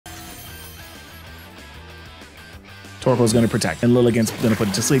Torkoal's going to protect, and Lilligant's going to put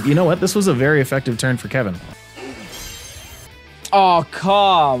it to sleep. You know what? This was a very effective turn for Kevin. Oh,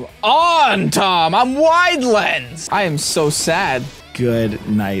 come on, Tom. I'm wide lens. I am so sad. Good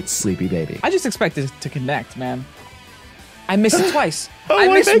night, sleepy baby. I just expected it to connect, man. I missed it twice. Oh, I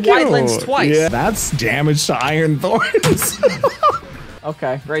missed thank wide you. lens twice. Yeah, that's damage to Iron Thorns.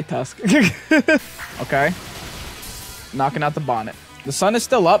 Okay, great Tusk. Okay. Knocking out the bonnet. The sun is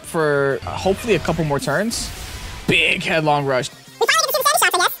still up for hopefully a couple more turns. Big headlong rush. I'm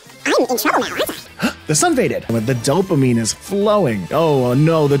in trouble now, aren't I? The sun faded. The dopamine is flowing. Oh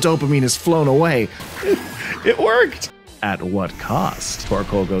no, the dopamine has flown away. It worked. At what cost?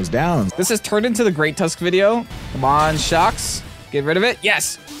 Torkoal goes down. This has turned into the Great Tusk video. Come on, Shocks. Get rid of it.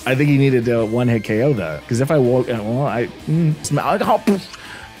 Yes. I think he needed to one-hit KO that. Because if I woke, well, I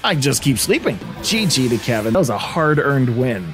just keep sleeping. GG to Kevin. That was a hard-earned win.